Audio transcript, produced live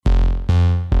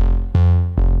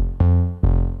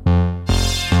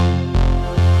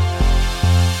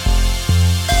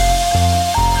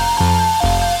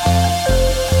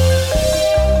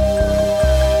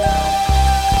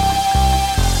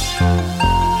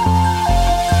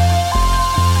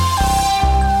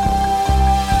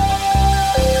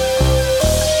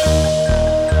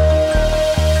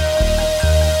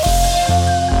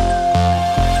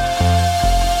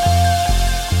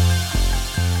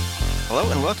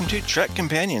welcome to Trek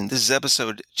Companion. This is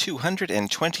episode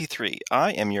 223.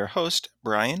 I am your host,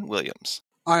 Brian Williams.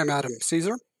 I am Adam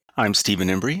Caesar. I'm Stephen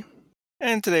Embry.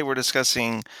 And today we're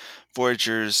discussing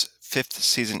Voyager's 5th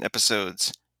season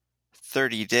episodes,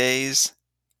 30 Days,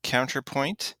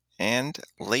 Counterpoint, and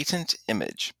Latent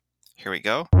Image. Here we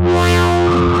go.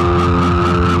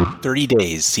 30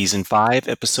 Days, Season 5,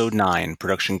 Episode 9,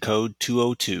 Production Code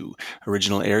 202.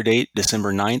 Original air date,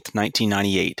 December 9th,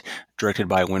 1998. Directed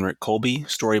by Winrick Colby.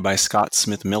 Story by Scott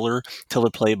Smith Miller.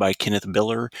 Teleplay by Kenneth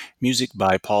Biller. Music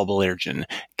by Paul Balergian.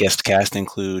 Guest cast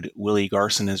include Willie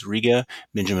Garson as Riga,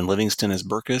 Benjamin Livingston as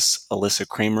Burkus, Alyssa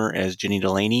Kramer as Jenny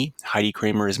Delaney, Heidi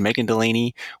Kramer as Megan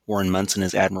Delaney, Warren Munson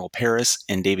as Admiral Paris,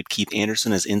 and David Keith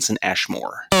Anderson as Ensign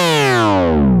Ashmore.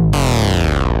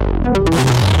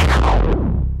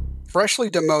 Freshly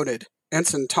demoted,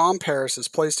 Ensign Tom Paris is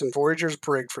placed in Voyager's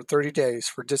brig for 30 days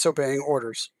for disobeying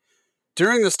orders.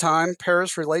 During this time,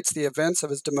 Paris relates the events of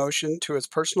his demotion to his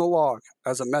personal log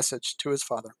as a message to his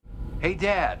father. Hey,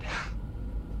 Dad.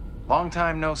 Long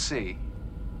time no see.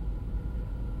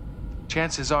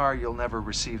 Chances are you'll never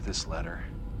receive this letter.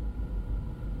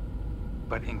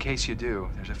 But in case you do,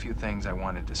 there's a few things I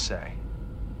wanted to say.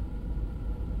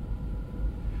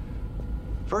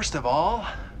 First of all,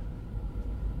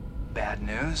 bad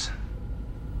news.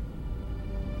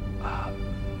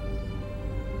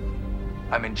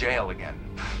 I'm in jail again.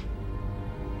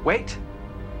 Wait.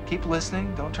 Keep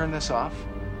listening. Don't turn this off.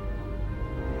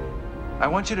 I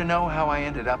want you to know how I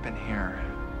ended up in here.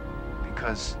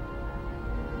 Because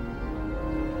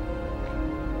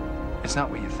it's not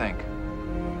what you think.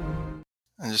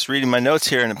 I'm just reading my notes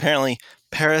here, and apparently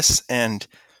Paris and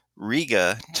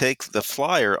Riga take the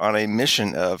flyer on a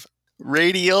mission of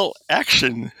radial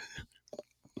action.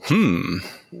 I think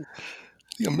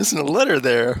I'm missing a letter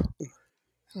there.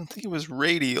 I don't think it was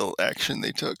radial action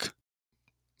they took.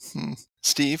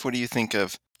 Steve, what do you think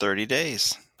of 30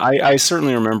 Days? I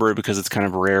certainly remember it because it's kind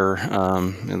of rare,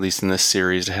 at least in this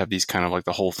series, to have these kind of like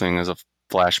the whole thing as a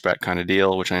flashback kind of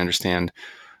deal, which I understand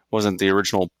wasn't the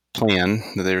original plan,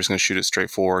 that they were just going to shoot it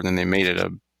straight forward, and then they made it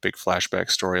a big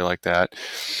flashback story like that.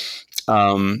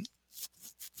 I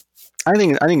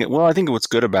think what's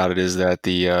good about it is that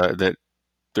that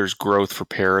there's growth for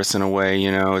Paris in a way. You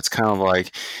know, it's kind of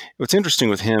like what's interesting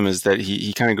with him is that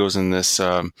he kind of goes in this.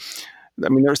 I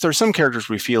mean, there's some characters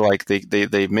we feel like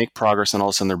they make progress and all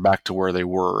of a sudden they're back to where they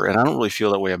were, and I don't really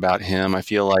feel that way about him. I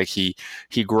feel like he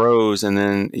grows and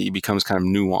then he becomes kind of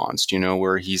nuanced. You know,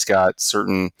 where he's got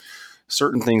certain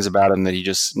things about him that he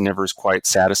just never is quite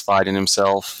satisfied in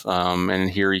himself, and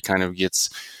here he kind of gets.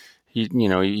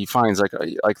 He finds like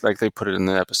they put it in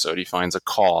the episode, he finds a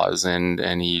cause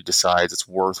and he decides it's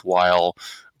worthwhile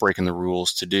breaking the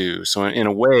rules to do. So in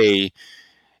a way,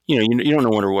 you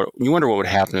wonder what would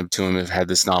happen to him if had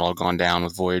this not all gone down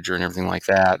with Voyager and everything like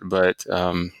that. But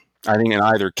I think in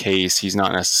either case, he's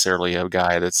not necessarily a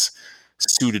guy that's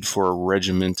suited for a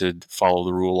regimented follow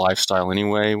the rule lifestyle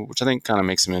anyway, which I think kind of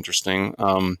makes him interesting.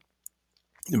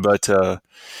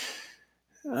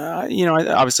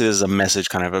 Obviously this is a message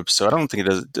kind of episode. I don't think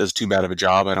it does too bad of a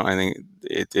job. I think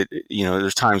it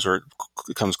there's times where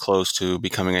it comes close to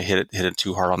becoming a hit it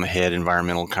too hard on the head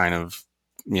environmental kind of,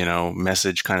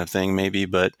 message kind of thing maybe.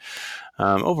 But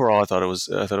overall I thought it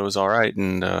was all right.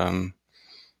 And I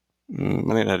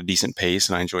think it had a decent pace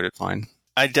and I enjoyed it fine.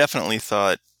 I definitely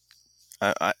thought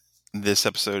this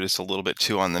episode is a little bit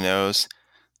too on the nose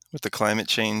with the climate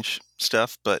change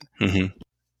stuff, but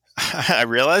I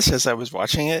realized as I was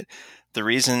watching it, the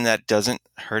reason that doesn't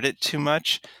hurt it too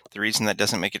much, the reason that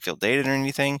doesn't make it feel dated or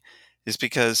anything, is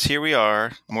because here we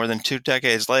are, more than 2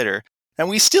 decades later, and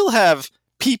we still have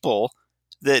people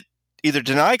that either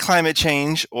deny climate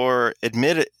change or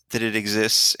admit that it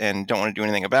exists and don't want to do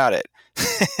anything about it.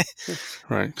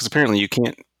 Right, because apparently you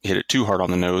can't hit it too hard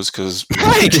on the nose, because...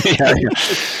 Right!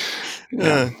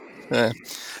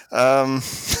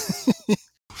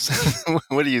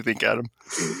 What do you think, Adam?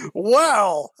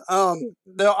 Well,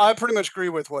 I pretty much agree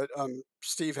with what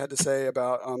Steve had to say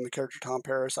about the character Tom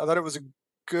Paris. I thought it was a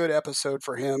good episode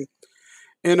for him.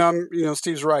 And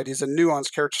Steve's right. He's a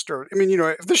nuanced character. I mean,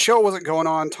 if the show wasn't going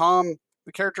on,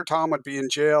 the character Tom would be in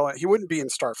jail. He wouldn't be in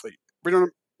Starfleet.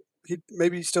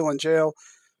 Maybe he's still in jail.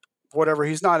 Whatever.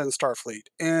 He's not in Starfleet.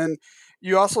 And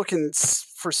you also can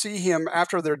foresee him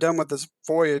after they're done with this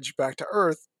voyage back to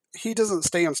Earth. He doesn't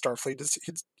stay in Starfleet.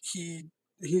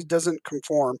 He doesn't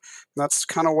conform. And that's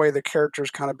kind of the way the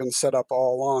character's kind of been set up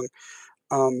all along.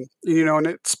 And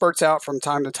it spurts out from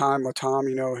time to time with Tom.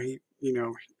 He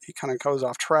kind of goes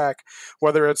off track,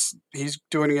 whether it's he's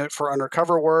doing it for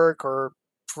undercover work or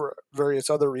for various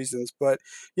other reasons. But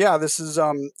yeah, this is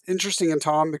interesting in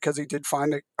Tom because he did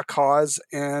find a cause,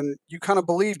 and you kind of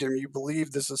believed him. You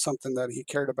believed this is something that he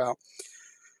cared about.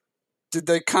 Did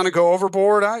they kind of go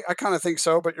overboard? I kind of think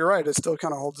so, but you're right. It still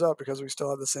kind of holds up because we still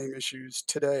have the same issues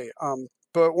today.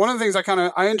 But one of the things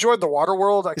I enjoyed the water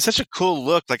world. It's such a cool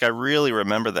look. Like I really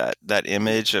remember that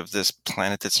image of this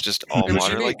planet that's just all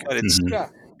water like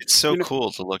that. It's so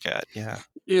cool to look at. Yeah.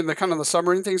 In the kind of the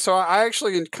submarine thing. So I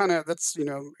actually kind of, that's, in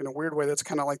a weird way, that's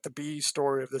kind of like the B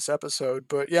story of this episode.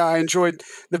 But yeah, I enjoyed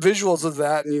the visuals of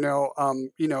that.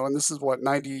 And, and this is what,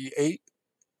 98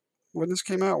 when this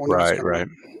came out? Right.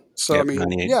 So, yep, I mean,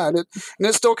 98. Yeah, and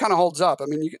it still kind of holds up. I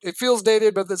mean, it feels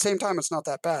dated, but at the same time, it's not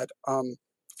that bad.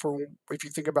 For if you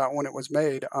think about when it was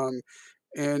made,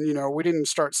 and we didn't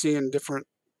start seeing different,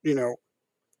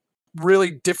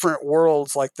 really different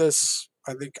worlds like this.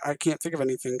 I can't think of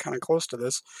anything kind of close to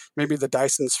this. Maybe the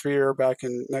Dyson Sphere back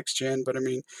in Next Gen, but I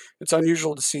mean, it's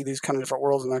unusual to see these kind of different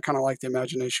worlds, and I kind of like the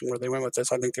imagination where they went with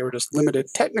this. I think they were just limited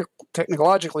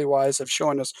technologically wise of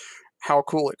showing us how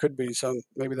cool it could be. So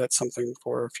maybe that's something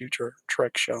for a future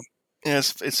Trek show. Yeah,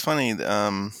 it's funny.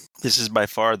 This is by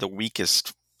far the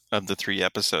weakest of the 3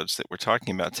 episodes that we're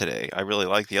talking about today. I really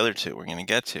like the other 2 we're going to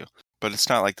get to, but it's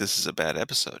not like this is a bad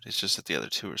episode. It's just that the other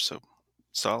 2 are so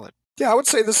solid. Yeah, I would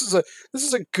say this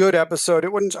is a good episode. I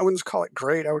wouldn't call it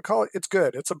great. I would call it's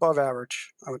good. It's above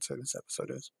average. I would say this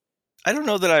episode is. I don't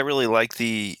know that I really like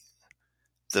the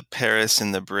Paris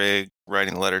and the brig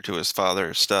writing a letter to his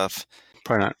father stuff.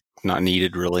 Probably not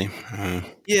needed, really.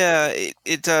 Yeah,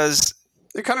 it does.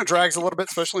 It kind of drags a little bit,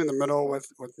 especially in the middle with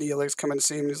Neelix coming to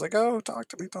see him. And he's like, "Oh, talk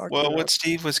to me." Well, what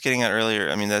Steve was getting at earlier,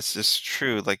 I mean, that's just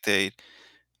true. Like they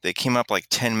came up like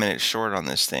 10 minutes short on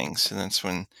this thing, so that's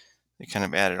when they kind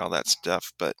of added all that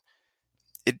stuff. But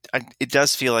it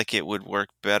does feel like it would work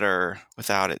better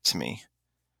without it to me.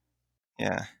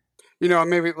 Yeah.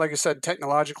 Maybe, like I said,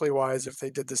 technologically wise, if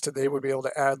they did this today, they would be able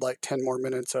to add like 10 more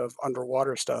minutes of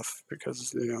underwater stuff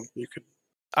because, you could.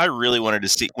 I really wanted to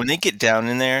see when they get down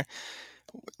in there,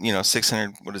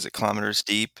 600, kilometers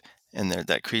deep, and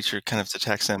that creature kind of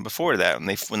attacks them. Before that,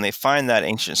 when they find that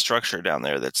ancient structure down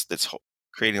there that's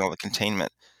creating all the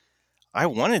containment, I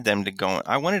wanted them to go.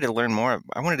 I wanted to learn more.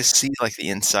 I wanted to see like the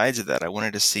insides of that. I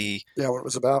wanted to see what it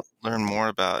was about. Learn more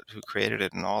about who created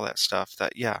it and all that stuff.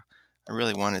 I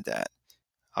really wanted that.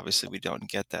 Obviously, we don't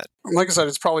get that. Like I said,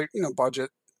 it's probably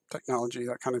budget, technology,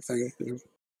 that kind of thing.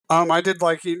 I did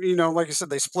like like you said,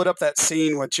 they split up that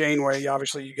scene with Janeway.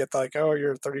 Obviously, you get like, oh,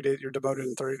 you're demoted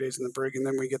in 30 days in the brig, and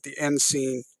then we get the end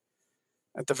scene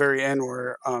at the very end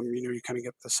where you kind of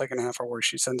get the second half of where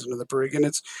she sends him to the brig, and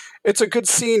it's a good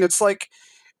scene. It's like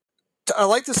I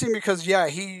like the scene because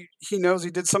he knows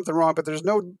he did something wrong, but there's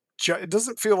no it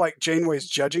doesn't feel like Janeway's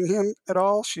judging him at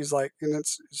all. She's like, and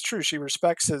it's true, she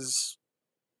respects his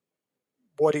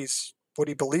what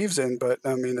he believes in, but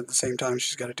I mean at the same time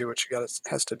she's got to do what she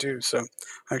has to do. So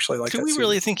I actually like. Do we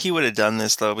really think he would have done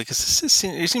this though? Because it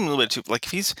seemed a little bit too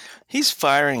like if he's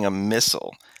firing a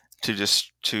missile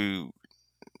to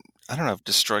I don't know if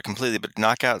destroy completely, but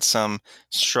knock out some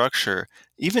structure.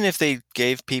 Even if they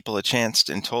gave people a chance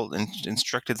and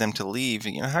instructed them to leave,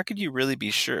 how could you really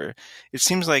be sure? It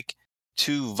seems like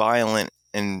too violent,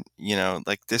 and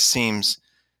like this seems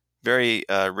very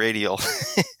radial.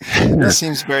 This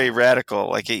seems very radical.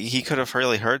 Like he could have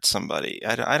really hurt somebody.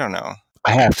 I don't know.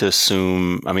 I have to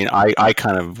assume. I mean, I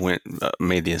kind of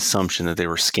made the assumption that they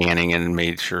were scanning and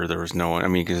made sure there was no one. I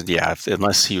mean, because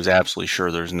unless he was absolutely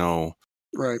sure there's no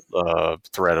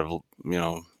threat of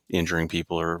injuring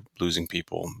people or losing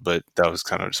people, but that was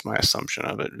kind of just my assumption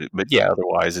of it. But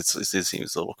otherwise it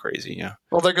seems a little crazy. Yeah.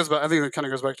 Well, that goes back. I think it kind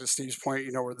of goes back to Steve's point.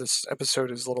 Where this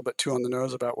episode is a little bit too on the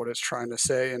nose about what it's trying to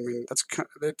say. I mean, that's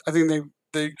I think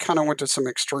they kind of went to some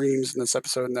extremes in this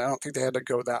episode, and I don't think they had to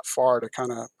go that far to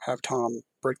kind of have Tom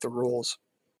break the rules.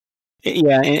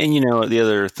 Yeah, and the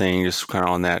other thing, just kind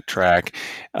of on that track,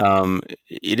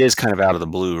 it is kind of out of the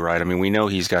blue, right? I mean, we know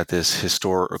he's got this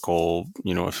historical,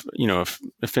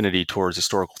 affinity towards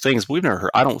historical things, but we've never heard.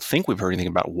 I don't think we've heard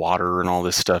anything about water and all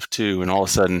this stuff too. And all of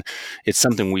a sudden, it's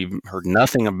something we've heard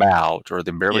nothing about, or they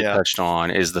barely touched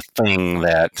on, is the thing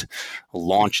that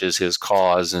launches his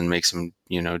cause and makes him,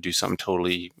 do something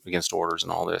totally against orders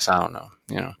and all this. I don't know.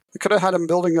 We could have had him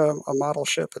building a model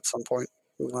ship at some point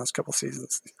in the last couple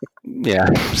seasons. Yeah.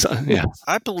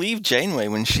 I believe Janeway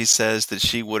when she says that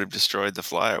she would have destroyed the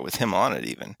flyer with him on it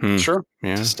even. Sure.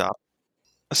 Yeah. To stop.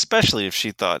 Especially if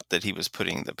she thought that he was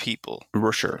putting the people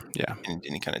for sure. Yeah. in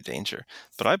any kind of danger.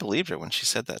 But I believed her when she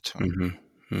said that to him.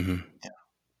 Mm-hmm. Mm-hmm. Yeah.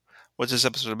 What's this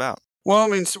episode about? Well, I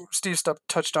mean, Steve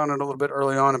touched on it a little bit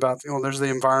early on about, there's the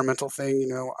environmental thing,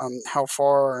 how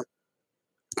far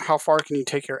can you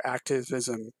take your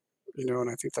activism, and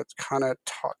I think that kind of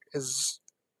talks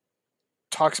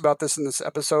about this in this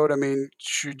episode. I mean,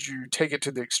 should you take it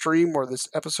to the extreme where this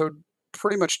episode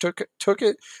pretty much took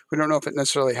it? We don't know if it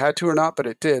necessarily had to or not, but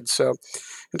it did. So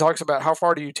it talks about how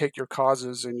far do you take your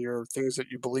causes and your things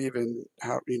that you believe in,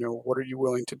 how, what are you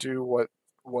willing to do,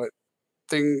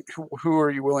 who are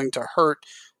you willing to hurt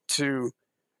to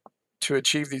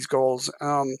achieve these goals.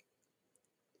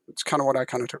 It's kind of what I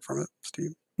kind of took from it,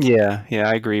 Steve. Yeah,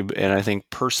 I agree. And I think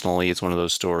personally, it's one of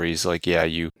those stories like, I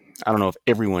don't know if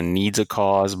everyone needs a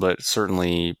cause, but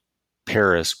certainly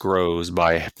Paris grows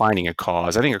by finding a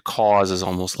cause. I think a cause is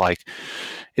almost like,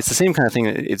 it's the same kind of thing.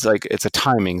 It's like, it's a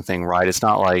timing thing, right? It's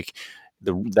not like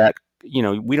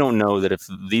we don't know that if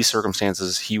these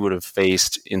circumstances he would have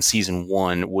faced in season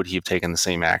 1, would he have taken the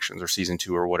same actions, or season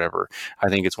 2 or whatever. I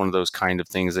think it's one of those kind of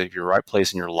things that if you're right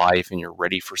place in your life and you're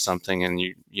ready for something, and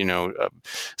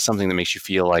something that makes you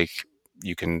feel like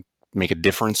you can make a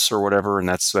difference or whatever, and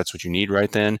that's what you need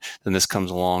right then this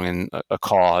comes along and a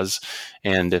cause.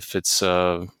 And if it's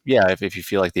if you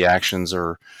feel like the actions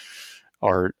are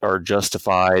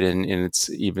justified, and it's,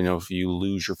 even if you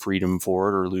lose your freedom for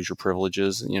it or lose your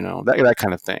privileges, that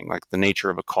kind of thing, like the nature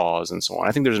of a cause and so on.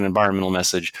 I think there's an environmental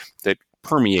message that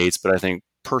permeates, but I think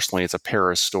personally it's a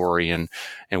Paris story, and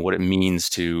what it means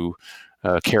to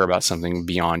care about something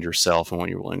beyond yourself and what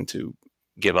you're willing to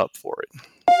give up for it.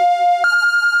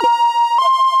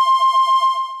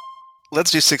 Let's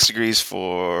do 6 degrees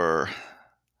for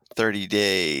 30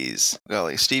 days.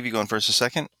 Golly, Steve, you going first or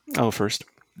second? Oh, first.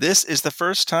 This is the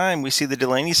first time we see the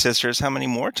Delaney sisters. How many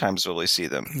more times will we see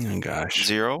them? Oh, gosh.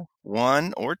 0,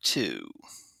 1, or 2?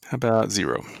 How about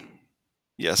 0?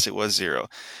 Yes, it was 0.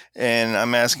 And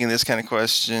I'm asking this kind of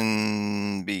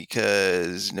question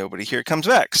because nobody here comes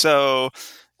back. So,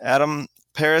 Adam,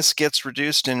 Paris gets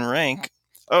reduced in rank.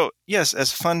 Oh, yes,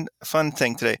 as a fun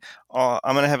thing today,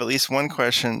 I'm going to have at least one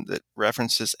question that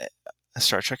references a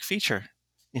Star Trek feature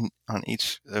on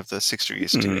each of the 6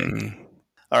 degrees today.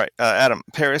 All right, Adam,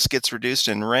 Paris gets reduced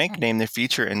in rank. Name the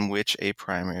feature in which a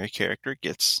primary character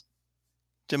gets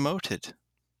demoted.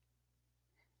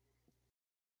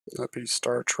 That'd be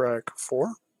Star Trek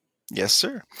 4. Yes,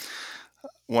 sir.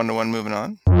 1-1, moving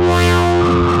on.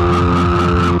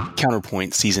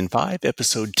 Counterpoint, Season 5,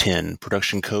 Episode 10,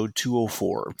 Production Code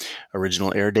 204.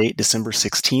 Original air date, December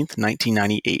 16th,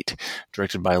 1998.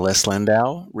 Directed by Les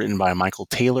Landau. Written by Michael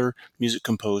Taylor. Music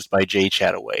composed by Jay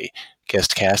Chataway.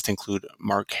 Guest cast include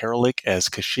Mark Herlick as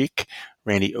Kashyyyk,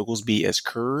 Randy Oglesby as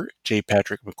Kerr, J.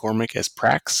 Patrick McCormick as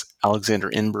Prax, Alexander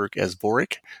Enberg as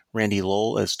Vorik, Randy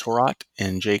Lowell as Torat,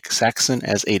 and Jake Saxon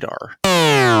as Adar.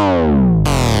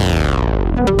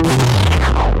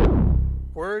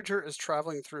 Voyager is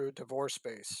traveling through a divorce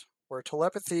space, where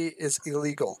telepathy is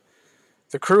illegal.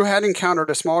 The crew had encountered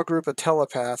a small group of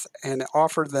telepaths and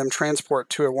offered them transport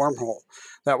to a wormhole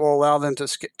that will allow them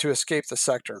to escape the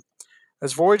sector.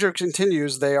 As Voyager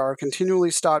continues, they are continually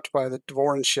stopped by the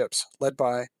Devoran ships, led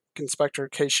by Inspector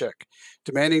Kashyyyk,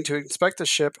 demanding to inspect the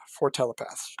ship for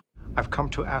telepaths. I've come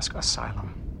to ask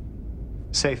asylum.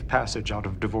 Safe passage out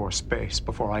of divorce space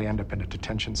before I end up in a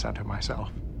detention center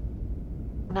myself.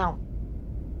 Now,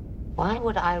 why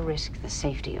would I risk the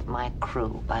safety of my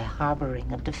crew by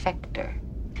harboring a defector?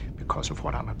 Because of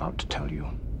what I'm about to tell you.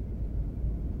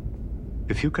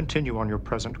 If you continue on your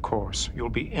present course, you'll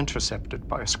be intercepted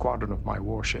by a squadron of my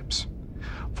warships.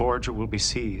 Voyager will be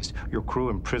seized, your crew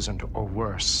imprisoned, or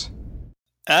worse.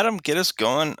 Adam, get us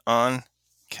going on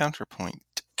Counterpoint.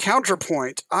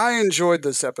 Counterpoint. I enjoyed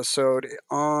this episode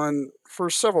for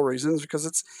several reasons,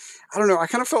 because I don't know, I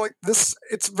kind of felt like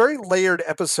it's a very layered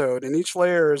episode, and each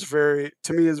layer was very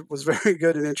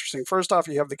good and interesting. First off,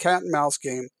 you have the cat and mouse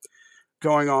game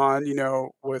going on,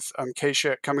 with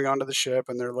Kashyyyk coming onto the ship,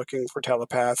 and they're looking for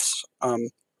telepaths.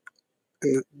 And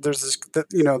there's this,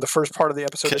 the first part of the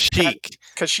episode. Kashyyyk.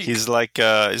 He's like,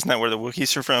 isn't that where the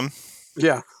Wookiees are from?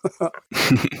 Yeah.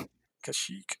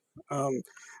 Kashyyyk.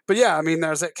 But yeah, I mean,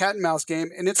 there's that cat and mouse game,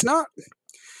 and it's not,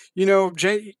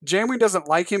 Janeway doesn't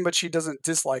like him, but she doesn't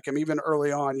dislike him even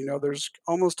early on. There's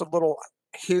almost a little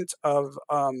hint of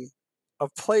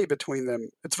play between them.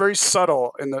 It's very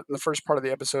subtle in the first part of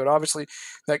the episode. Obviously,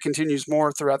 that continues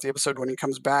more throughout the episode when he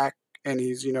comes back and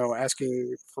he's,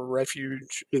 asking for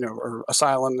refuge, or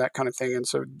asylum, that kind of thing. And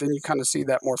so then you kind of see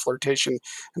that more flirtation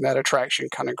and that attraction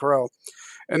kind of grow.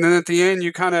 And then at the end,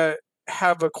 you kind of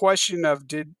have a question of,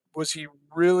 was he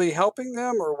really helping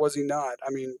them or was he not?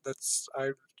 I mean,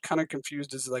 I kind of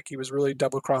confused as like he was really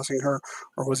double crossing her,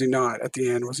 or was he not at the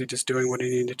end? Was he just doing what he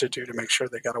needed to do to make sure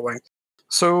they got away?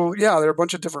 So yeah, there are a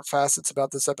bunch of different facets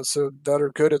about this episode that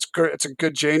are good. It's good. It's a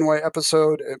good Janeway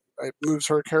episode. It moves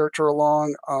her character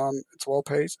along. It's well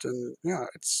paced, and yeah,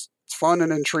 it's fun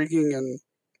and intriguing and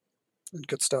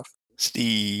good stuff.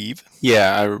 Steve.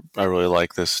 Yeah, I really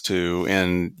like this too,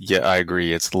 and yeah, I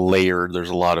agree. It's layered. There's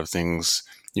a lot of things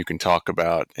you can talk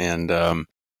about, and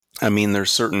I mean,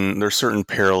 there's certain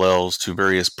parallels to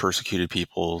various persecuted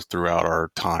people throughout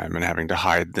our time, and having to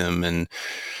hide them and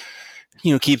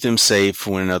keep them safe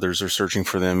when others are searching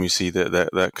for them. You see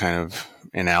that kind of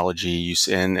analogy. You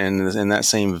see, and in that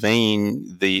same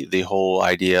vein, the whole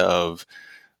idea of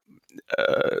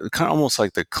kind of almost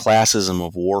like the classism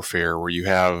of warfare, where you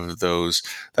have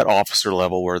that officer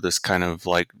level where this kind of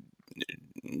like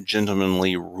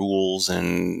gentlemanly rules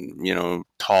and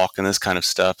talk and this kind of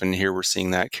stuff, and here we're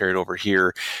seeing that carried over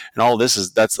here, and all this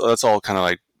that's all kind of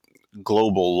like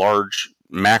global, large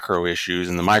macro issues,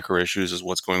 and the micro issues is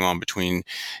what's going on between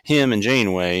him and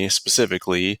Janeway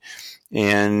specifically,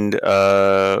 and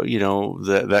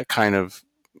that kind of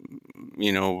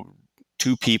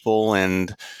two people,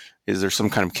 and is there some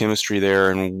kind of chemistry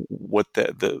there, and what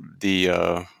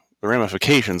the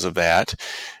ramifications of that,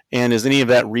 and is any of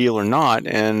that real or not,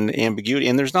 and ambiguity,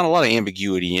 and there's not a lot of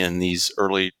ambiguity in these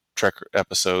early Trek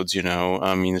episodes,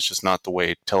 I mean, it's just not the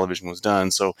way television was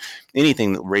done. So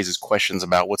anything that raises questions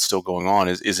about what's still going on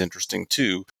is interesting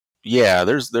too. Yeah,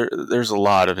 there's a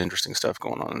lot of interesting stuff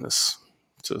going on in this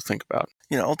to think about.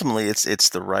 Ultimately, it's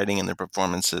the writing and the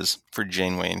performances for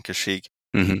Janeway and Kashyyyk.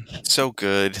 Mm-hmm. So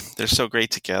good. They're so great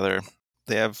together.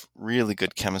 They have really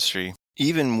good chemistry.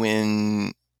 Even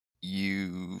when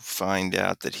you find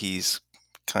out that he was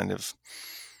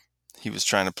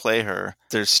trying to play her,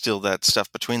 there's still that stuff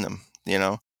between them,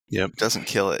 Yep. It doesn't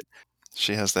kill it.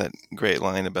 She has that great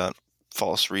line about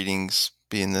false readings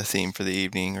being the theme for the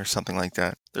evening or something like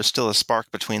that. There's still a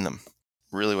spark between them.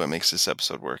 Really what makes this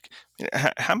episode work.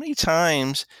 How many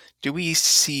times do we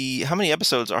see, how many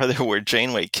episodes are there where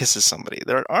Janeway kisses somebody?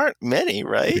 There aren't many,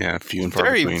 right? Yeah, few and far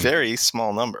very, between. Very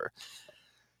small number.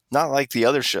 Not like the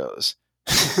other shows.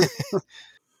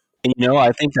 And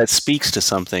I think that speaks to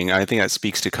something. I think that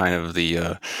speaks to kind of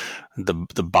the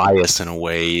bias in a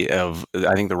way of.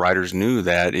 I think the writers knew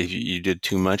that if you did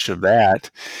too much of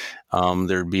that,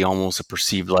 there'd be almost a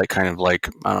perceived kind of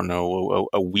I don't know,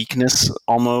 a weakness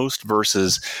almost,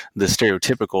 versus the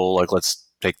stereotypical. Like, let's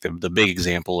take the big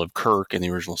example of Kirk in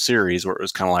the original series, where it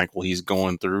was kind of like, well, he's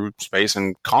going through space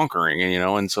and conquering,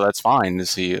 and so that's fine to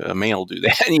see a male do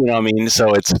that. What I mean?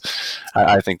 So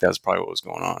I think that's probably what was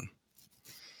going on.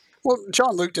 Well,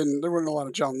 John Luke there weren't a lot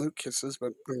of John Luke kisses,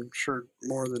 but I'm sure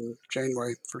more than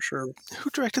Janeway, for sure.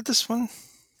 Who directed this one?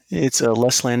 It's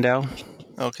Les Landau.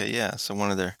 Okay, yeah. So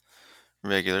one of their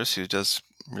regulars who does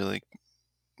really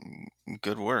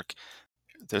good work.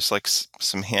 There's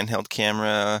some handheld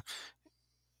camera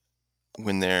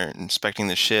when they're inspecting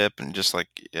the ship, and just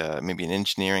maybe in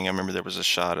engineering. I remember there was a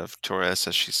shot of Torres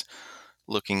as she's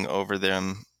looking over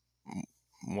them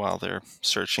while they're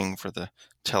searching for the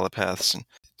telepaths, and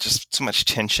just so much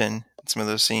tension in some of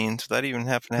those scenes without even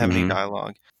having to have any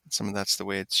dialogue. Some of that's the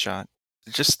way it's shot.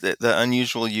 Just the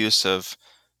unusual use of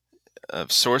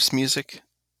source music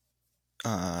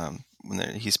when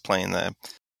he's playing I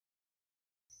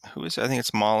think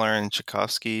it's Mahler and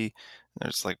Tchaikovsky.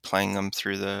 There's playing them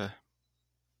through the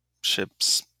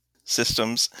ship's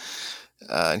systems,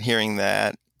 and hearing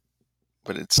that,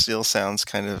 but it still sounds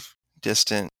kind of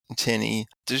distant and tinny.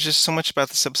 There's just so much about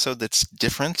this episode that's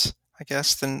different, I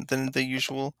guess, than the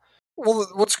usual. Well,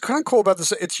 what's kind of cool about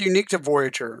this, it's unique to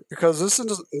Voyager, because this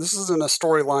isn't a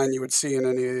storyline you would see in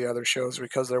any of the other shows,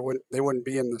 because they wouldn't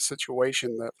be in the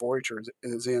situation that Voyager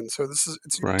is in. So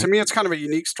right. To me, it's kind of a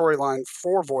unique storyline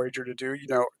for Voyager to do.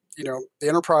 The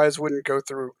Enterprise wouldn't go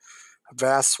through a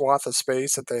vast swath of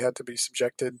space that they had to be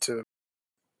subjected to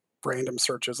random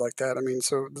searches like that. I mean,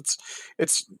 so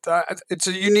it's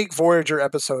a unique Voyager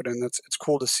episode, and it's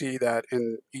cool to see that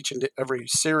in each and every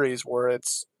series where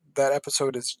that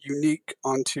episode is unique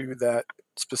onto that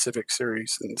specific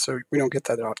series, and so we don't get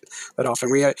that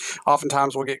often. We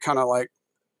oftentimes we'll get kind of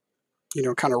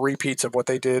kind of repeats of what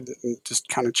they did, and just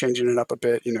kind of changing it up a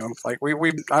bit. Like we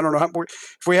I don't know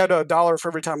if we had $1 for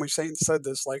every time we've said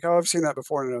this, oh, I've seen that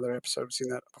before in another episode, I've seen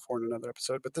that before in another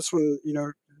episode, but this one,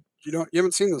 you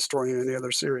haven't seen this story in any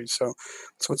other series, so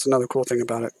that's what's another cool thing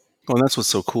about it. Well, and that's what's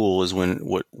so cool is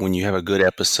when you have a good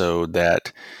episode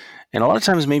that. And a lot of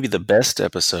times, maybe the best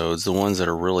episodes, the ones that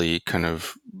are really kind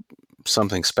of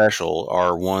something special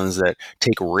are ones that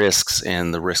take risks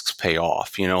and the risks pay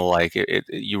off. Like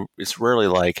it's rarely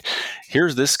like,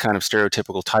 here's this kind of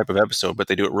stereotypical type of episode, but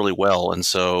they do it really well, and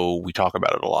so we talk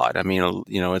about it a lot. I mean,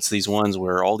 it's these ones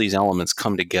where all these elements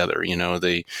come together.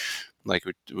 The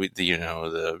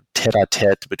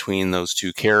tete-a-tete between those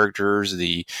two characters,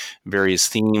 the various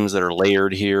themes that are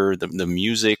layered here, the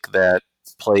music that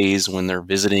plays when they're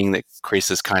visiting that creates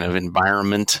this kind of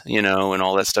environment, and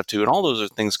all that stuff too. And all those are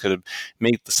things could have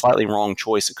made the slightly wrong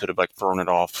choice. It could have like thrown it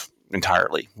off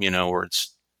entirely, where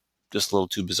it's just a little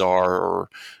too bizarre or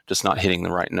just not hitting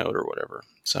the right note or whatever.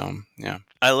 So, yeah.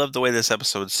 I love the way this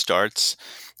episode starts,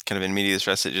 kind of in medias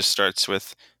res. It just starts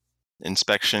with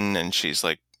inspection, and she's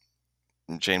like,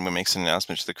 Janeway makes an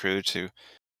announcement to the crew to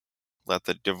let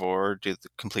the Devore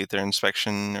complete their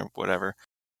inspection or whatever.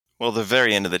 Well, the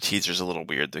very end of the teaser is a little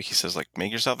weird. He says, like,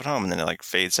 make yourself at home, and then it, like,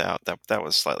 fades out. That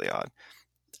was slightly odd.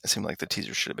 It seemed like the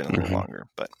teaser should have been a little longer.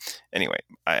 But anyway,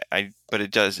 but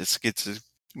it does. It's a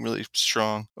really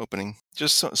strong opening.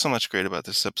 Just so much great about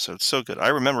this episode. So good. I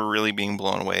remember really being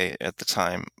blown away at the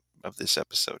time of this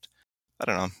episode. I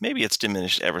don't know. Maybe it's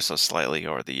diminished ever so slightly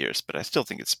over the years, but I still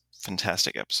think it's a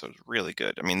fantastic episode. Really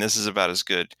good. I mean, this is about as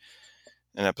good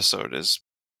an episode as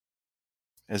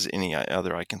any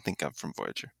other I can think of from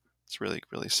Voyager. It's really,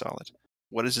 really solid.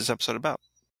 What is this episode about?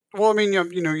 Well, I mean,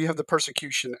 you have the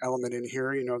persecution element in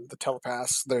here. The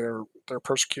telepaths, they're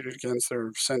persecuted against.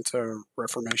 They're sent to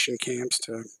reformation camps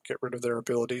to get rid of their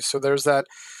abilities. So there's that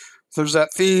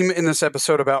theme in this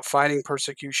episode about fighting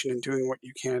persecution and doing what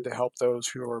you can to help those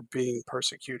who are being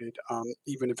persecuted,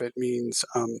 even if it means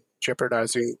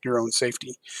jeopardizing your own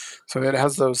safety. So it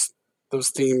has those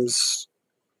themes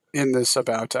in this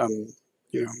about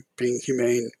being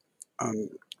humane.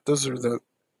 Those are the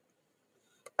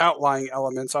outlying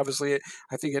elements. Obviously,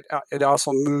 I think it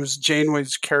also moves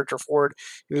Janeway's character forward.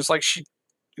 It's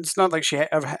not like she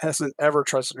hasn't ever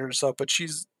trusted herself, but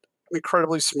she's an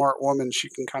incredibly smart woman. She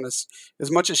can kind of, as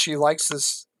much as she likes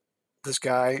this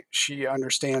guy, she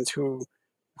understands who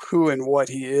and what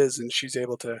he is, and she's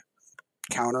able to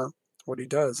counter what he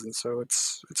does. And so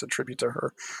it's a tribute to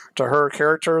her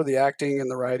character, the acting and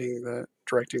the writing, the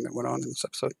directing that went on in this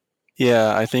episode.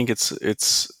 Yeah, I think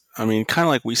it's I mean, kind of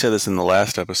like we said this in the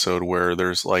last episode, where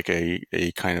there's like a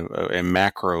kind of a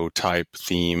macro type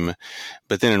theme,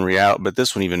 but then in reality, but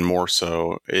this one even more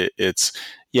so.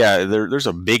 There's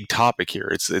a big topic here.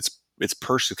 It's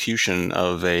persecution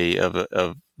of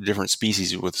different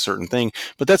species with a certain thing,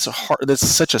 but that's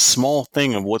such a small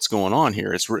thing of what's going on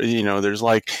here. It's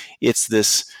it's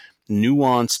this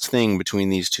nuanced thing between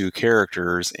these two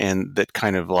characters, and that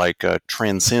kind of like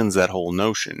transcends that whole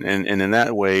notion. And in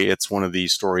that way, it's one of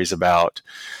these stories about,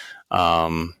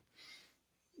 that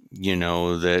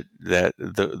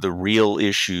the real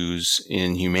issues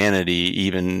in humanity,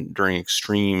 even during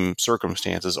extreme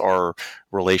circumstances, are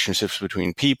relationships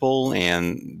between people,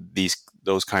 and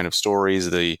those kind of stories,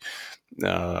 the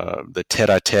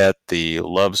tete-a-tete, the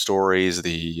love stories,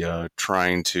 the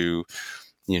trying to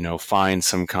find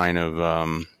some kind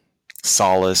of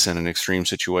solace in an extreme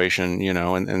situation,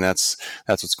 and that's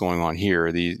what's going on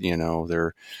here.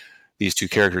 They're these two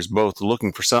characters both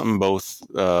looking for something, both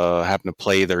happen to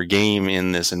play their game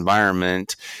in this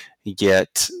environment,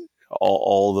 yet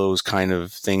all those kind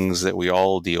of things that we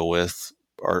all deal with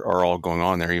are all going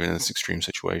on there, even in this extreme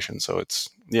situation. So this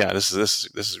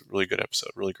is a really good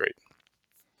episode, really great.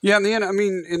 Yeah, in the end, I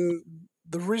mean,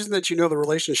 the reason that the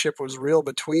relationship was real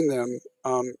between them,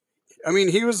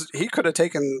 he could have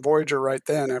taken Voyager right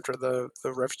then after the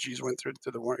refugees went through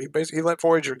the war. He basically let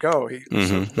Voyager go.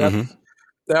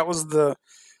 That was I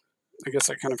guess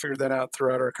I kind of figured that out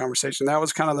throughout our conversation. That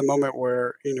was kind of the moment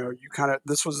where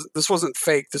this wasn't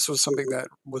fake. This was something that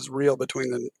was real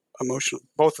between them,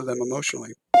 both of them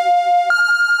emotionally.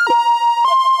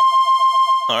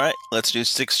 All right, let's do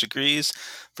 6 degrees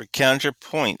for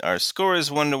counterpoint. Our score is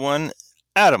 1-1.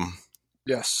 Adam.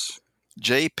 Yes.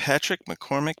 J. Patrick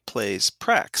McCormick plays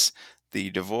Prax, the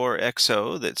Devore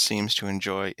XO that seems to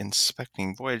enjoy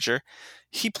inspecting Voyager.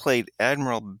 He played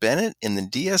Admiral Bennett in the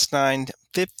DS9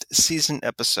 5th season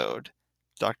episode.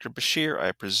 Dr. Bashir,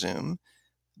 I presume.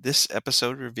 This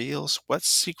episode reveals what's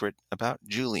secret about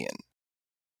Julian.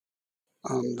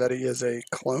 That he is a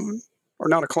clone? Or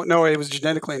not a clone. No, he was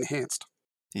genetically enhanced.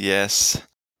 Yes.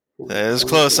 That was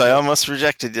close. I almost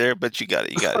rejected there, but you got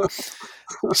it.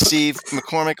 Steve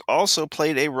McCormick also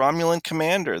played a Romulan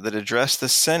commander that addressed the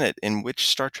Senate in which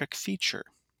Star Trek feature?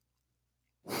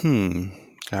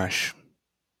 Gosh.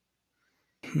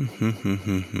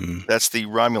 That's the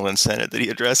Romulan Senate that he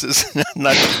addresses,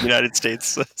 not the United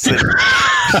States Senate.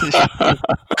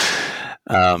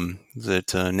 Is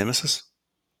it Nemesis?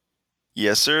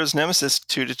 Yes, sir. It's Nemesis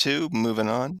 2-2. Moving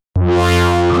on.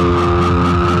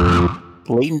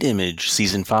 Latent Image,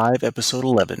 Season 5, Episode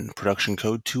 11, Production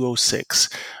Code 206.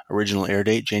 Original air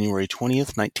date January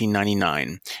 20th,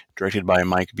 1999. Directed by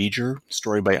Mike Beeger.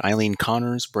 Story by Eileen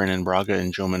Connors, Brandon Braga,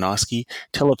 and Joe Menosky.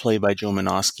 Teleplay by Joe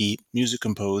Menosky. Music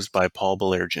composed by Paul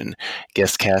Balergian.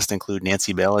 Guest cast include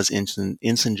Nancy Bell as Ensign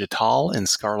Jatal and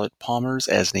Scarlett Palmers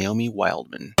as Naomi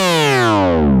Wildman.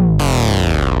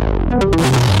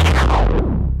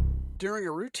 During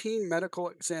a routine medical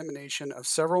examination of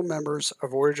several members of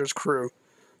Voyager's crew,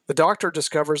 the Doctor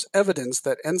discovers evidence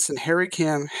that Ensign Harry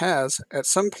Kim has, at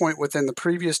some point within the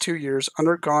previous 2 years,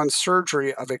 undergone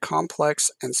surgery of a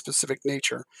complex and specific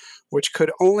nature, which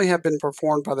could only have been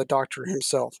performed by the Doctor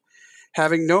himself.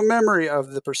 Having no memory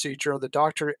of the procedure, the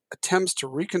Doctor attempts to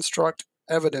reconstruct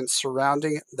evidence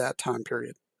surrounding that time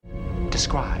period.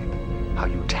 Describe how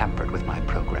you tampered with my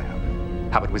program,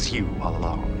 how it was you all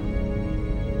along.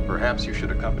 Perhaps you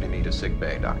should accompany me to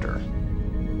sickbay, Doctor.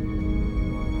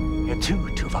 You too,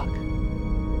 Tuvok.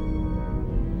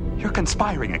 You're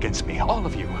conspiring against me, all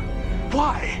of you.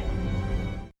 Why?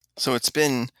 So it's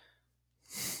been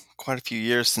quite a few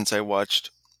years since I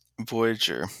watched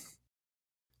Voyager.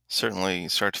 Certainly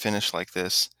start to finish like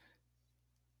this.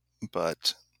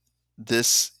 But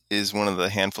this is one of the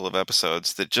handful of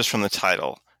episodes that just from the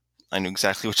title, I knew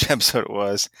exactly which episode it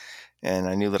was. And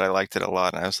I knew that I liked it a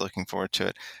lot, and I was looking forward to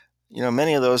it. You know,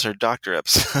 many of those are Doctor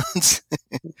episodes,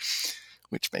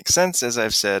 which makes sense. As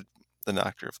I've said, the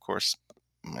Doctor, of course,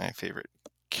 my favorite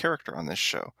character on this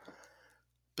show.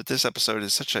 But this episode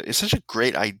is such a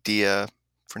great idea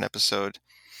for an episode.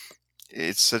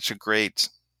 It's such a great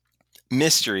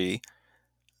mystery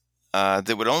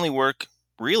that would only work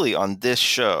really on this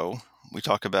show. We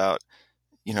talk about,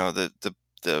 you know,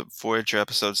 the Voyager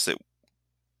episodes that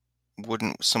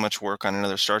wouldn't so much work on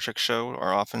another Star Trek show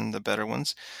are often the better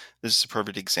ones. This is a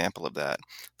perfect example of that.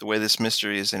 The way this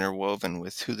mystery is interwoven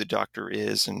with who the Doctor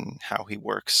is and how he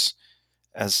works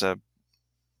as a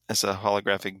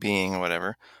holographic being or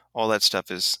whatever. All that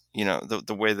stuff is, you know,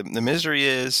 the way the misery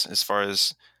is, as far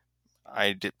as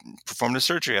performed a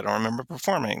surgery I don't remember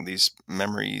performing, these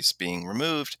memories being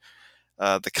removed,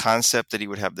 the concept that he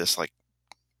would have this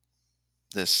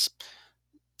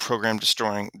program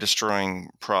destroying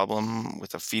problem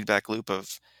with a feedback loop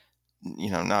of,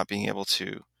 you know, not being able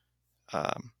to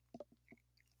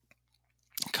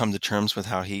come to terms with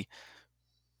how he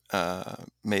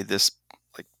made this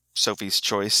like Sophie's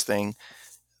Choice thing.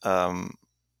 Again,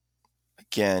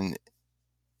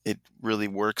 it really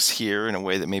works here in a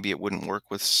way that maybe it wouldn't work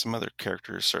with some other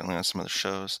characters, certainly on some other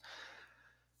shows.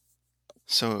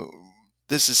 So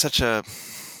this is such a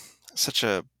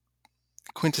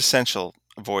quintessential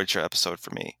Voyager episode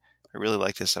for me. I really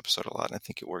like this episode a lot, and I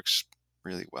think it works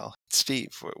really well.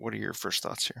 Steve, what are your first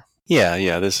thoughts here?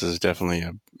 Yeah, this is definitely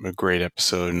a great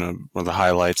episode and one of the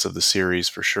highlights of the series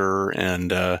for sure.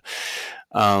 And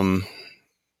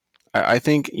I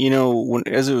think, you know,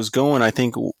 as it was going, I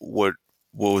think what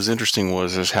was interesting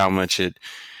is how much it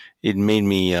made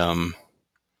me. I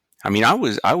mean, I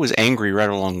was angry right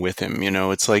along with him. You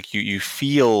know, it's like you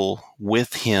feel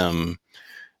with him.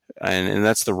 And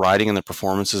that's the writing and the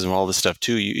performances and all this stuff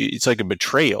too. It's like a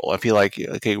betrayal. I feel like,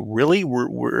 okay, really,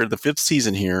 we're the 5th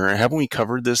season here. Haven't we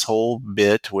covered this whole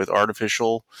bit with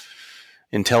artificial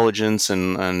intelligence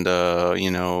and you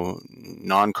know,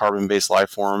 non-carbon based life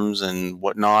forms and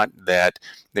whatnot, that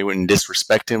they wouldn't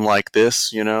disrespect him like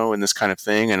this, you know, and this kind of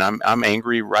thing? And I'm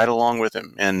angry right along with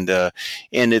him. And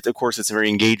it, of course, it's very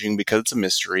engaging because it's a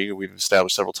mystery. We've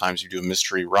established several times you do a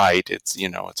mystery right. It's, you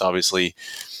know, it's obviously.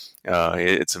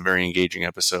 It's a very engaging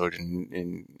episode,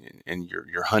 and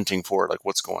you're hunting for like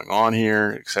what's going on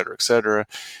here, et cetera, et cetera.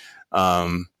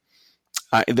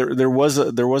 There was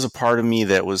a part of me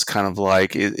that was kind of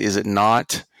like, is it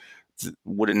not?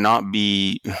 Would it not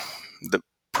be the,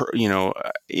 you know,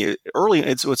 early?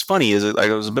 What's funny is I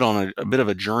was a bit of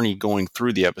a journey going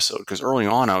through the episode, because early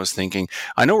on I was thinking,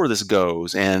 I know where this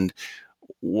goes, and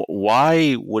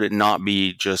why would it not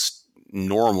be just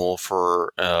normal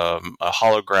for a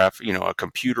holograph, you know, a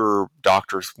computer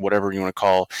doctor, whatever you want to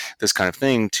call this kind of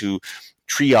thing, to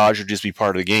triage or just be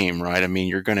part of the game, right? I mean,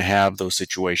 you're going to have those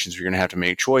situations. You're going to have to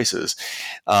make choices.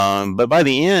 But by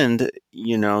the end,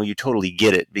 you know, you totally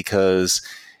get it, because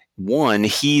one,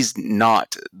 he's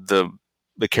not the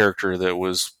character that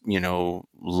was, you know,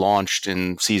 launched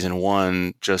in season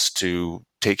 1 just to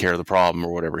take care of the problem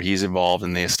or whatever. He's involved,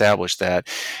 and they established that.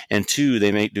 And 2,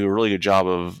 they do a really good job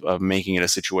of making it a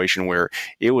situation where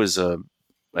it was a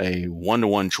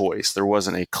one-to-one choice. There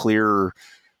wasn't a clear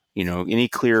any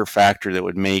clear factor that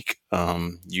would make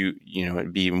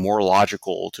it'd be more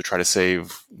logical to try to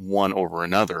save one over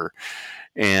another.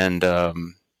 And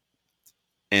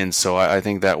so I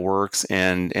think that works.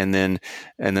 And then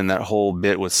that whole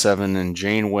bit with Seven and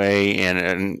Janeway,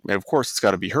 and of course it's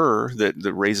got to be her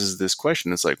that raises this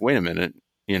question. It's like, wait a minute,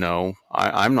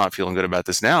 I'm not feeling good about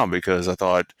this now, because I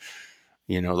thought,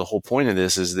 the whole point of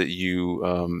this is that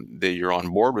you're on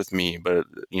board with me, but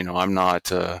I'm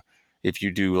not. If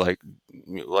you do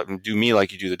do me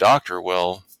like you do the Doctor,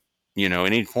 well, at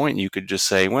any point you could just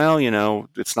say, well,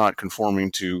 it's not conforming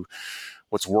to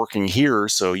what's working here,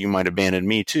 so you might abandon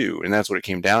me too. And that's what it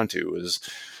came down to: is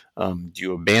do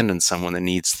you abandon someone that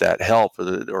needs that help,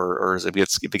 or if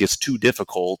it gets too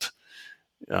difficult,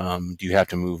 do you have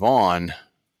to move on?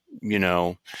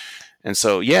 And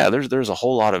so, yeah, there's a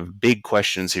whole lot of big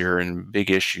questions here and big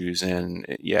issues, and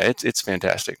yeah, it's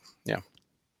fantastic. Yeah.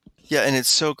 Yeah, and it's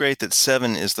so great that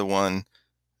Seven is the one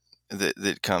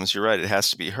that comes. You're right; it has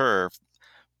to be her,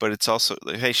 but it's also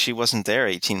like, hey, she wasn't there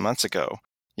 18 months ago.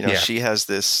 She has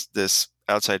this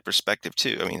outside perspective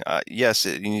too. I mean, yes,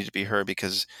 you need to be her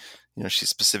because she's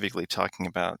specifically talking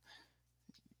about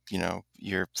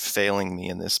you're failing me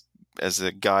in this as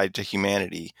a guide to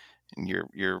humanity, and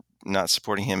you're not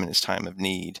supporting him in his time of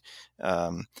need.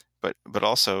 But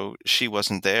also she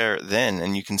wasn't there then,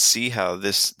 and you can see how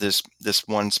this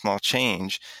one small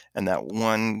change and that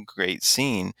one great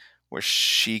scene where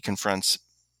she confronts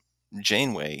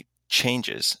Janeway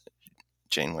changes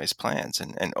Janeway's plans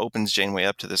and opens Janeway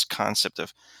up to this concept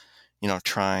of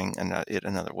trying it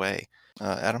another way.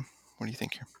 Adam, what do you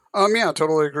think here? Yeah, I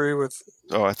totally agree with.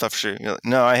 Oh, I thought for sure.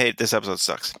 No, I hate this episode.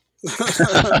 Sucks.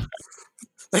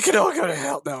 They could all go to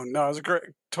hell. No, it was a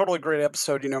totally great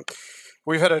episode.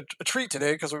 We've had a treat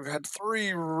today because we've had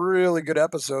 3 really good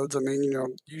episodes. I mean,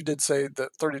 you did say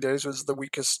that 30 Days was the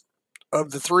weakest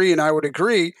of the 3, and I would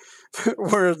agree.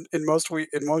 Where in most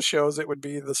shows it would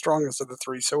be the strongest of the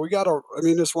 3. So we got to. I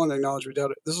mean, just want to acknowledge we did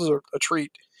it. This is a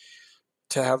treat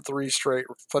to have 3 straight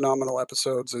phenomenal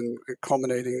episodes and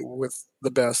culminating with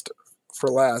the best for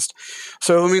last.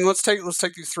 So I mean, let's take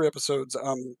these 3 episodes.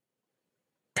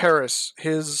 Paris,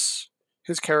 his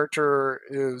character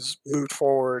is moved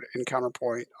forward in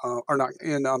Counterpoint, or not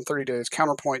in 30 Days.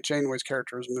 Counterpoint, Janeway's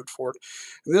character is moved forward.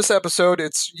 In this episode,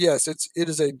 it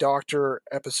is a Doctor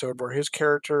episode where his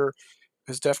character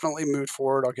is definitely moved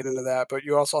forward. I'll get into that, but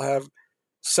you also have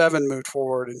Seven moved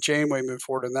forward and Janeway moved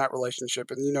forward in that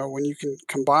relationship. And when you can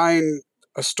combine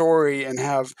a story and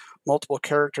have multiple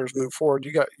characters move forward,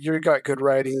 you got good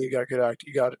writing, you got good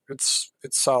acting, it's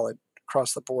solid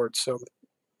across the board. So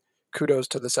kudos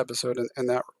to this episode in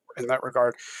that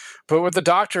regard. But with the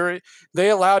Doctor, they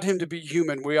allowed him to be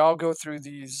human. We all go through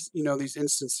these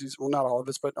instances. Well, not all of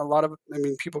us, but a lot of. I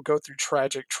mean, people go through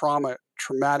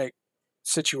traumatic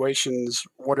situations,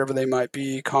 whatever they might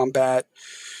be, combat,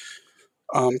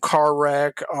 car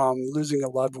wreck, losing a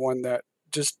loved one that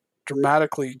just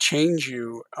dramatically change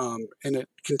you, and it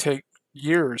can take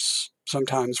years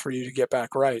sometimes for you to get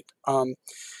back right. And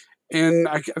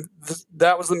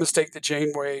that was the mistake that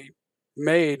Janeway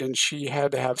made, and she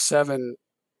had to have Seven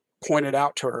pointed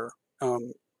out to her,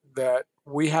 that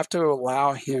we have to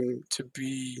allow him to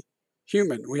be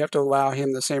human. We have to allow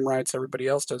him the same rights everybody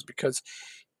else does, because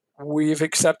we've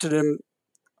accepted him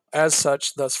as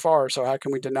such thus far. So how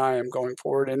can we deny him going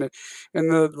forward? And in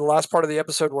the last part of the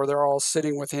episode where they're all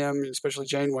sitting with him, especially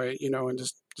Janeway, and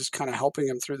just kind of helping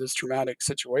him through this traumatic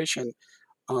situation,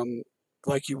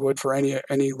 like you would for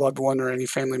any loved one or any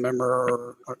family member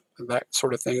or that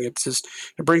sort of thing. It's just,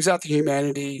 it brings out the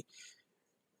humanity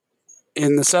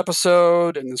in this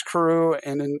episode, in this crew,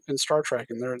 and in Star Trek.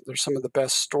 And they're some of the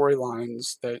best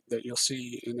storylines that you'll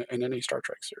see in any Star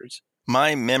Trek series.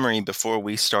 My memory before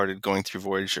we started going through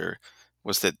Voyager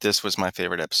was that this was my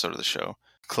favorite episode of the show.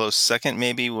 Close second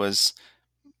maybe was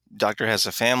Doctor Has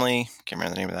a Family. Can't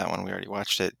remember the name of that one. We already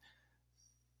watched it.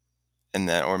 And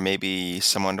that, or maybe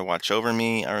Someone to Watch Over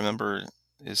Me, I remember,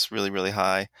 is really, really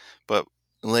high. But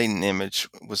Latent Image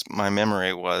was, my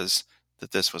memory was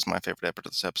that this was my favorite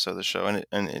episode of the show. And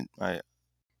I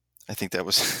think that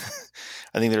was,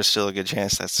 I think there's still a good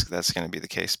chance that's going to be the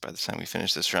case by the time we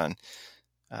finish this run.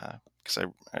 Because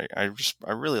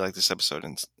I really like this episode,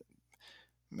 and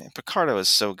man, Picardo is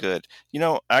so good.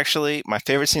 Actually, my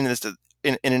favorite scene in this,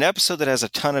 in an episode that has a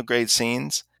ton of great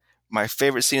scenes, my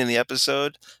favorite scene in the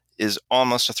episode is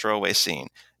almost a throwaway scene.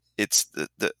 It's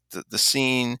the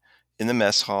scene in the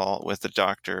mess hall with the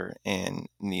Doctor and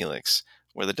Neelix,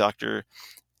 where the Doctor,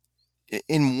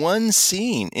 in one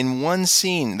scene,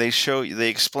 they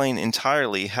explain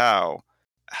entirely how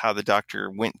how the Doctor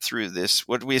went through this.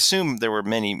 What we assume there were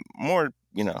many more,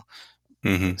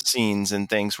 scenes and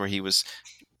things where his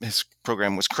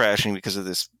program was crashing because of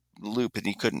this loop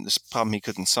and this problem he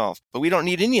couldn't solve. But we don't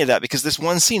need any of that because this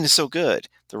one scene is so good.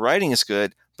 The writing is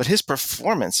good, but his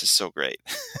performance is so great.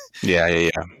 Yeah.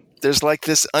 There's like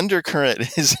this undercurrent in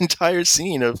his entire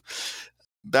scene of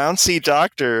bouncy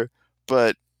Doctor,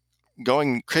 but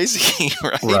going crazy,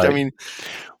 right? I mean,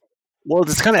 well,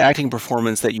 it's kind of acting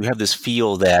performance that you have this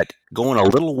feel that going a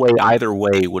little way either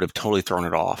way would have totally thrown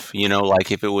it off.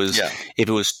 Like if it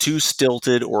was too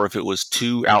stilted or if it was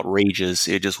too outrageous,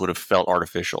 it just would have felt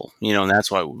artificial. And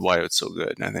that's why it's so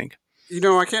good, I think.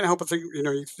 I can't help but think,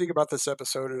 you think about this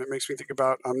episode and it makes me think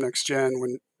about Next Gen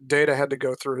when Data had to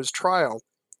go through his trial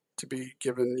to be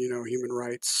given, human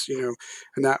rights,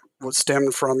 and that was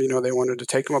stemmed from, they wanted to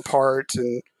take him apart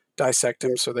and dissect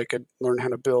him so they could learn how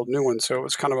to build new ones. So it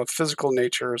was kind of a physical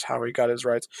nature is how he got his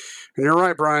rights. And you're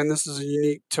right, Brian, this is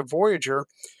unique to Voyager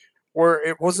where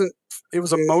it was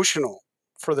emotional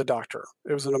for the Doctor.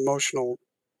 It was an emotional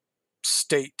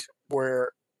state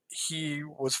where he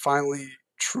was finally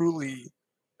truly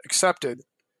accepted.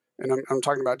 And I'm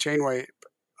talking about Janeway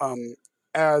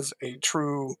as a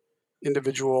true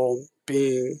individual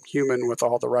being, human with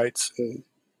all the rights and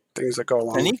things that go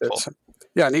along with it. So,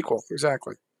 yeah, an equal,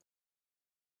 exactly.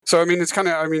 So it's kind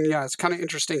of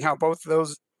interesting how both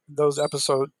those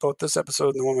episodes, both this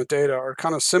episode and the one with Data, are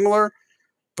kind of similar,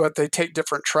 but they take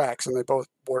different tracks and they both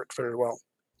work very well.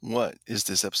 What is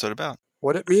this episode about?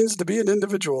 What it means to be an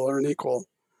individual or an equal.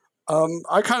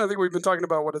 I kind of think we've been talking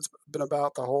about what it's been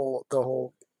about the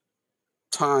whole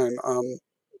time.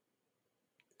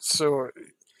 So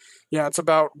yeah, it's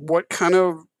about what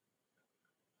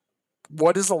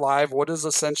is alive, what is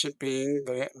a sentient being.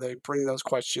 They bring those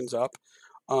questions up.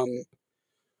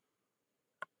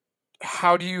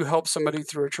 How do you help somebody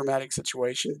through a traumatic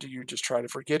situation? Do you just try to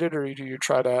forget it, or do you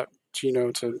try to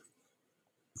to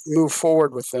move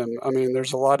forward with them?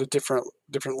 There's a lot of different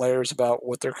layers about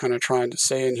what they're kind of trying to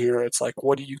say in here. It's like,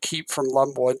 what do you keep from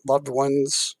loved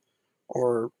ones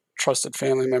or trusted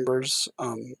family members?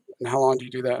 And how long do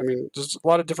you do that? There's a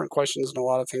lot of different questions and a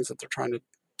lot of things that they're trying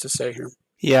to say here.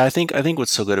 Yeah, I think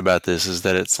what's so good about this is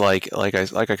that it's like I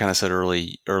kind of said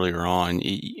earlier on,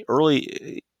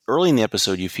 early in the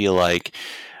episode, you feel like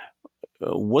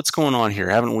what's going on here?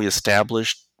 Haven't we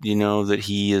established that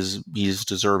he's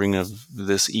deserving of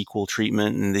this equal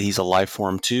treatment and that he's a life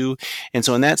form too? And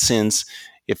so in that sense,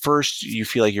 at first you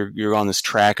feel like you're on this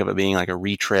track of it being like a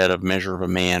retread of Measure of a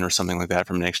Man or something like that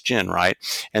from Next Gen, right?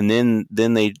 And then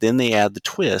they add the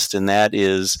twist, and that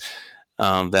is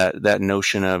that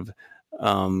notion of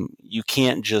you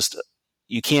can't just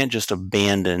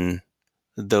abandon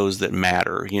those that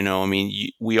matter.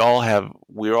 We're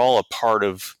all a part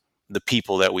of the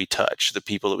people that we touch, the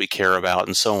people that we care about,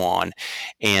 and so on.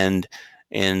 And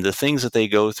the things that they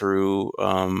go through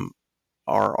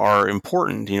are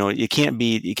important. It can't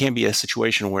be a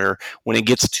situation where when it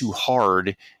gets too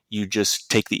hard, you just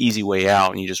take the easy way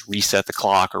out and you just reset the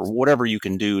clock or whatever you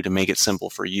can do to make it simple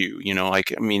for you.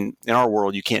 In our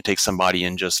world, you can't take somebody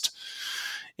and just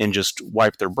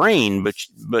wipe their brain,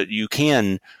 but you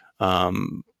can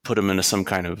put them into some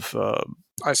kind of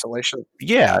isolation.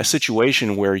 Yeah, a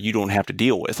situation where you don't have to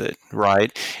deal with it,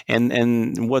 right?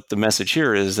 And what the message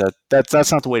here is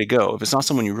that's not the way to go. If it's not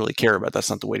someone you really care about, that's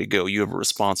not the way to go. You have a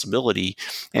responsibility,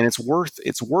 and it's worth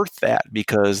that,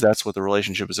 because that's what the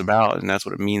relationship is about, and that's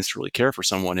what it means to really care for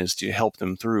someone, is to help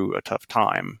them through a tough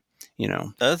time.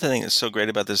 The other thing that's so great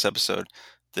about this episode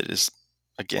that is,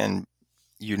 again,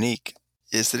 unique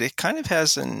is that it kind of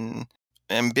has an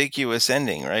ambiguous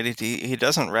ending, right? He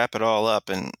doesn't wrap it all up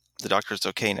and the Doctor's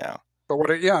okay now. But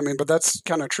but that's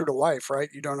kind of true to life, right?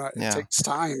 You don't know, it takes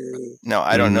time. And no,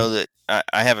 I don't know that.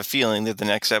 I have a feeling that the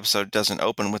next episode doesn't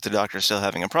open with the Doctor still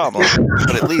having a problem,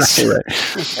 but at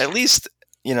least,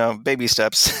 baby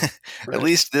steps. Right. At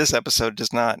least this episode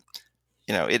does not,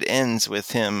 it ends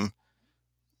with him.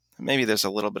 Maybe there's a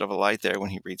little bit of a light there when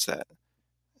he reads that.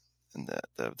 And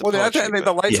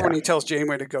the light's when he tells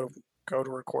Janeway to go to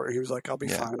record. He was like, "I'll be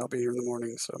fine. I'll be here in the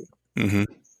morning." So,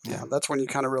 yeah, that's when you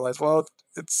kind of realize, well,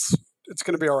 it's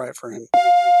going to be all right for him.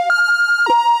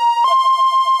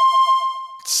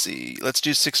 Let's see. Let's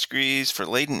do 6 degrees for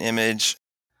latent image.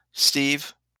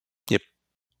 Steve? Yep.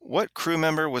 What crew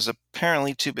member was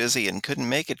apparently too busy and couldn't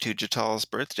make it to Jatal's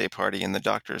birthday party in the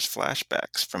Doctor's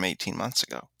flashbacks from 18 months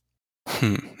ago?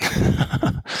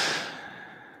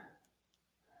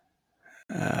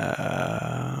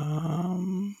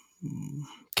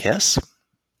 Kes?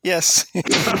 Yes.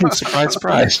 Surprise,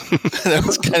 surprise. That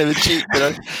was kind of a cheat, but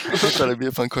I thought it'd be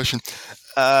a fun question.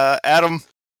 Adam,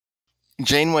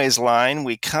 Janeway's line,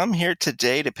 "We come here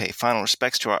today to pay final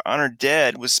respects to our honored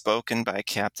dead," was spoken by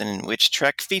Captain in which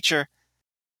Trek feature?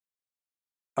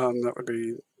 That would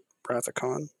be Wrath of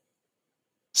Khan.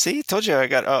 See, told you I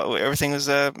got everything was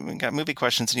we got movie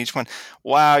questions in each one.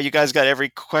 Wow, you guys got every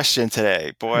question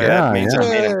today. Boy, that means I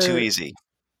made them too easy.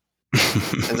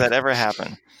 Does that ever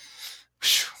happen?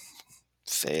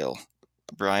 Fail.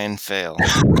 Brian, fail.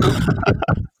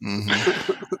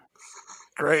 Mm-hmm.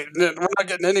 Great. We're not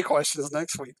getting any questions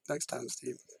next time,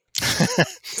 Steve.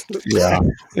 Yeah,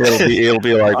 it'll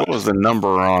be like, what was the number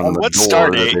on the what door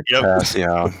Stardate? that they passed?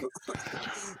 Yeah.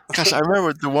 Gosh, I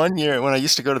remember the one year when I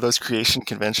used to go to those creation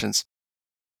conventions,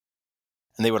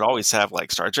 and they would always have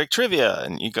like Star Trek trivia,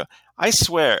 and you go. I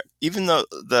swear, even though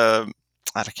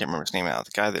I can't remember his name now,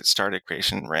 the guy that started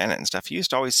creation, ran it and stuff, he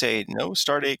used to always say no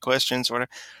Stardate questions or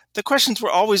whatever. The questions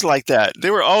were always like that.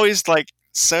 They were always like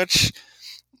such,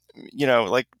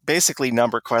 like basically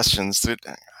number questions.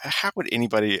 How would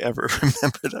anybody ever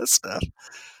remember that stuff?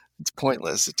 It's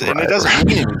pointless. And it doesn't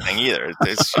mean anything either.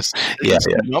 It's just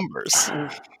numbers.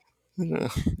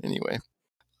 Anyway.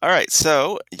 All right.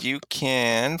 So you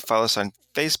can follow us on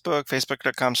Facebook,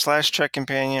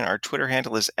 facebook.com/TrekCompanion. Our Twitter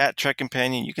handle is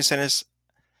 @TrekCompanion. You can send us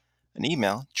an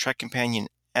email,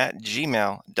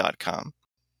 trekcompanion@gmail.com.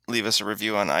 Leave us a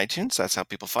review on iTunes. That's how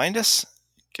people find us.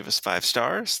 Give us 5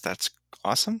 stars. That's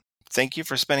awesome. Thank you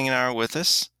for spending an hour with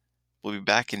us. We'll be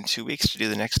back in 2 weeks to do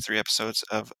the next 3 episodes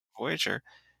of Voyager.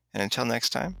 And until next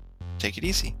time, take it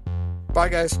easy. Bye,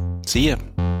 guys. See ya.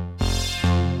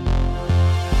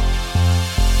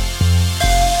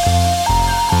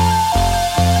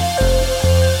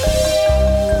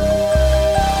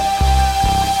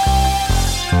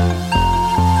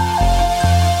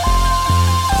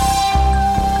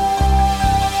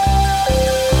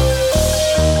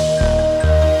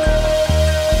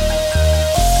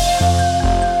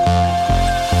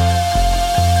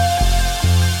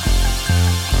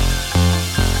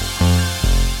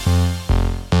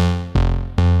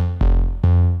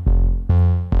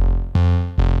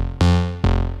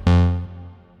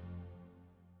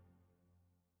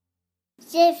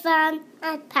 Stefan,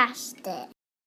 I passed it.